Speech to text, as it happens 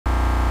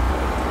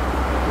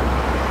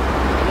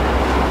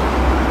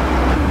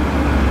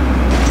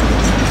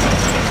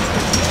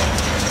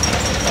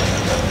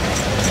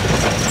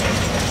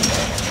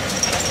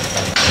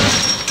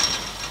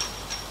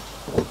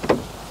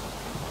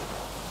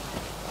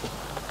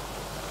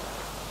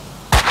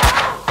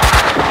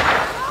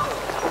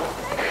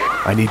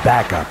I need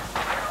backup.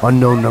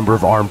 Unknown number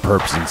of armed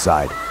perps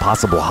inside.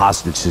 Possible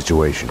hostage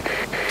situation.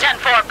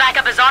 10-4,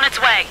 backup is on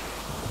its way.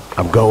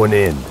 I'm going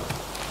in.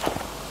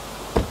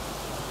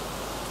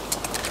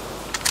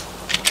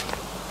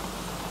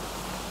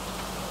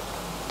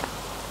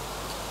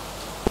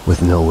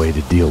 With no way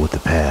to deal with the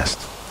past,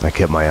 I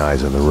kept my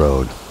eyes on the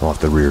road, off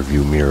the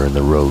rearview mirror and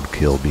the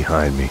roadkill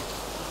behind me.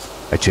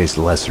 I chased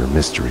lesser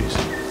mysteries,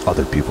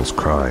 other people's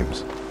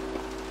crimes.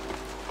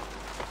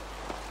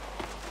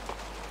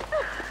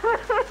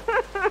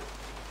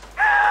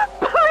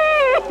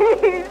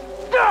 Please!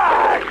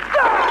 Die!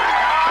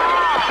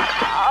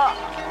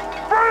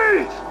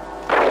 Freeze!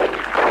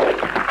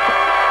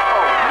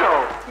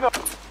 Oh, no, no.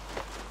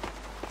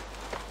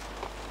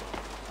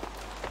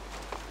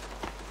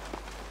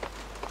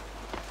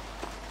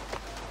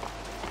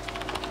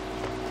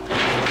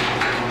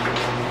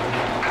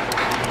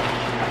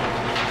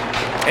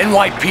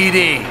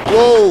 NYPD!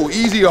 Whoa,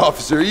 easy,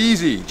 officer,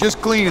 easy.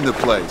 Just cleaning the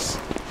place.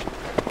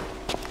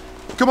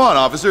 Come on,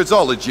 officer, it's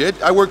all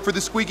legit. I work for the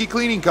Squeaky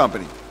Cleaning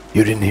Company.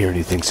 You didn't hear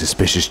anything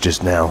suspicious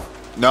just now?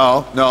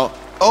 No, no.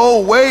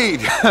 Oh,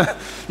 wait!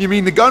 You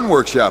mean the gun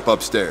workshop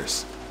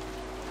upstairs?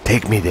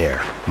 Take me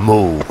there.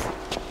 Move.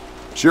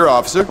 Sure,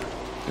 officer,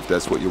 if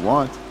that's what you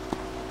want.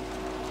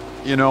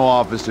 You know,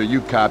 officer,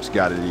 you cops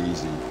got it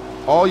easy.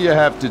 All you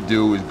have to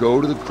do is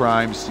go to the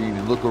crime scene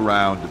and look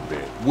around a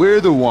bit.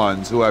 We're the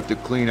ones who have to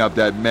clean up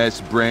that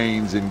mess,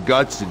 brains and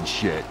guts and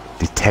shit.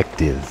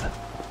 Detective.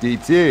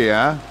 DT,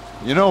 huh?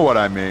 You know what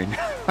I mean.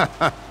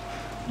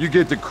 You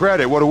get the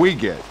credit, what do we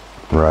get?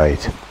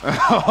 Right.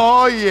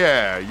 Oh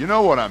yeah, you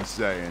know what I'm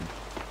saying.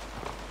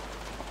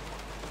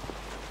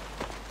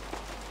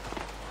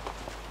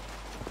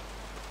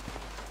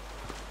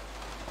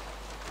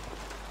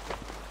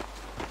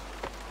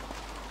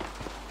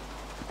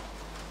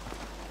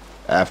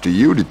 After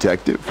you,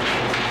 detective.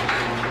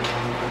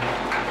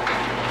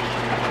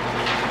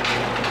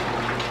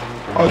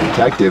 Oh,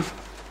 detective,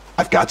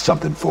 I've got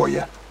something for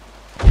you.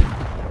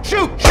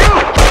 Shoot!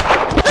 Shoot!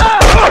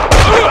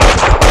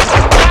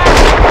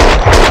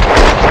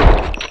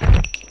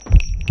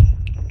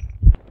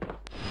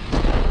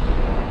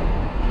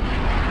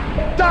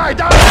 Die!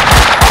 Die!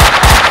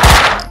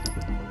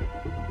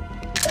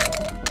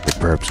 The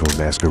perps were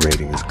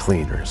masquerading as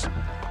cleaners.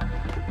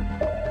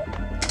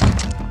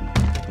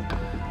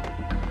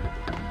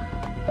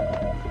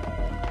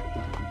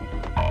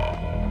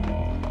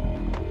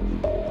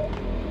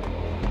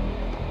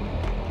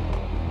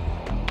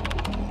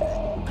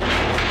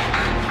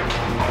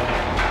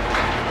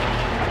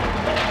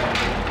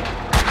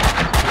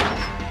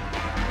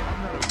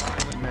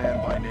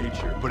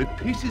 But it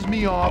pisses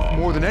me off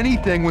more than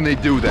anything when they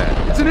do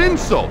that. It's an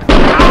insult!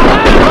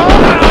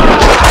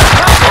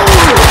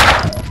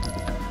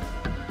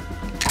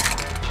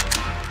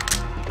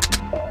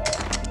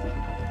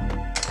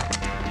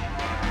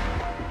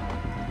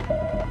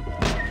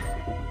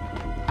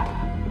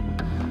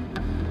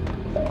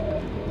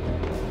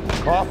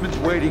 Kaufman's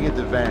waiting at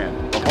the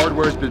van. The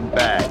hardware's been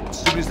bagged.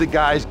 As soon as the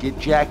guys get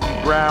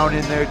Jackie Brown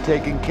in there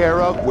taken care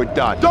of, we're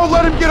done. Don't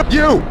let him get up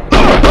you!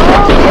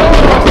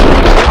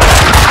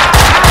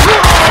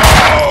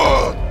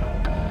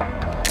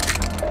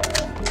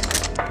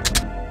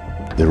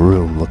 The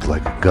room looked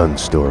like a gun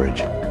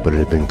storage, but it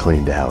had been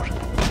cleaned out.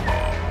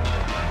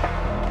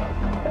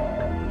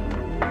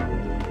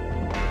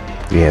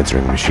 The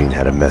answering machine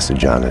had a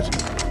message on it.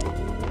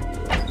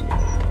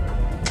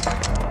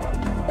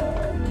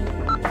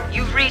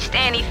 You've reached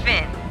Annie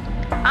Finn.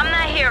 I'm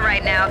not here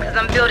right now because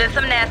I'm building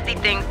some nasty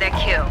things that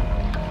kill.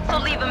 So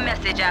leave a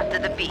message after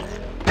the beep.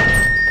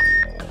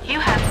 You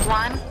have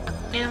one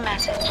new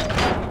message.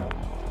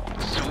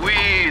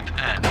 Sweet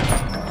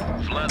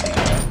Annie. Flooding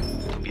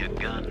to be a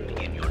gun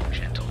in your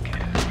gentle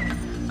care.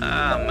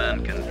 Ah,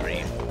 man can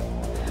dream.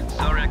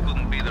 Sorry I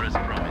couldn't be there as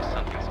promised.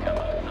 Something's come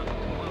up. Nothing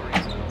to worry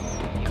about.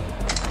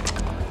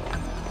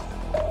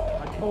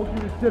 I told you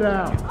to sit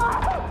down.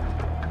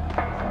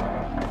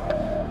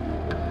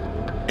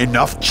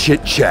 Enough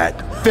chit-chat.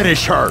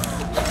 Finish her.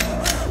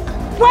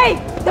 Wait!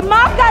 The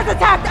mob guys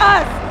attacked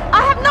us!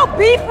 I have no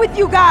beef with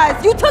you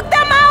guys! You took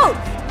them out!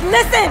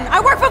 Listen, I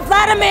work for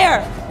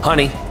Vladimir!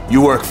 Honey,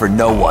 you work for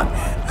no one.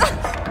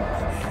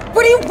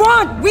 What do you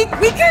want? We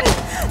can...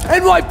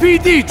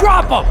 NYPD,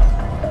 drop them!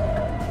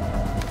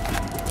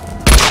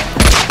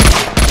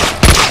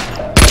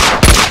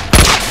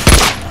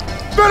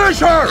 Finish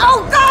her!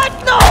 Oh God,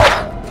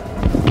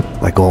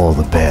 no! Like all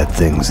the bad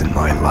things in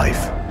my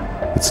life,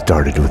 it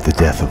started with the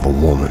death of a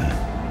woman.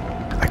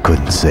 I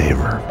couldn't save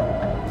her.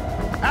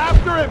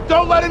 After him!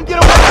 Don't let him get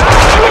away!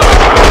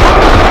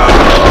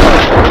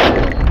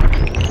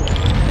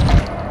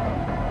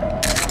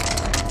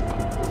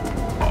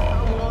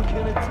 How long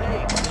can it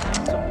take?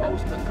 I'm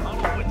supposed to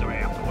cuddle with her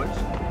afterwards.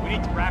 We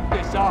need to wrap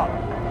this up.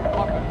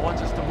 Kaufman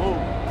wants us to move.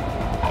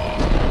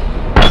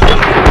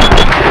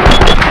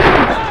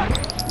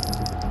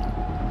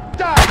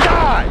 Die!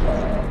 Die!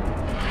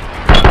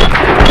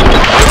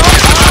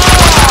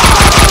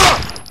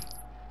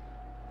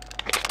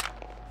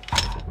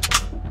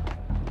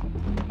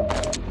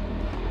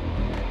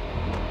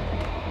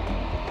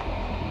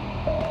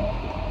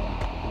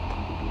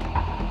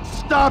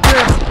 Stop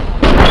him!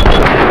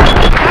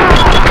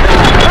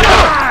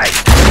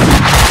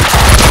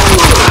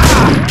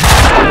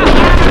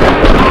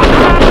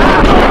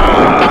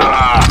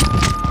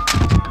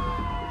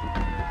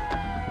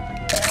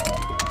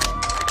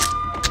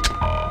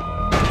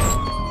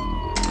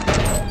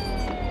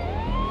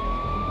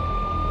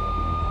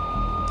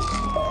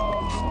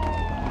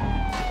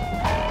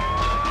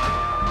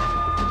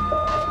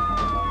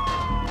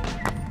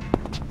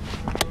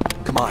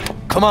 Come on,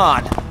 come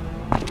on!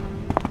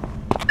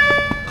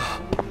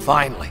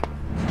 Finally.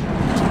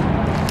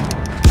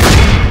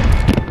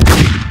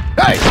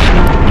 Hey!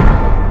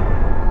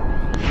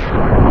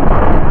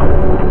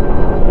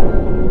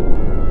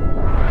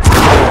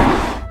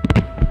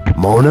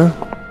 Mona?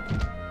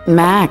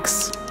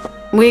 Max,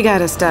 we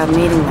gotta stop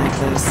meeting like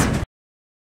this.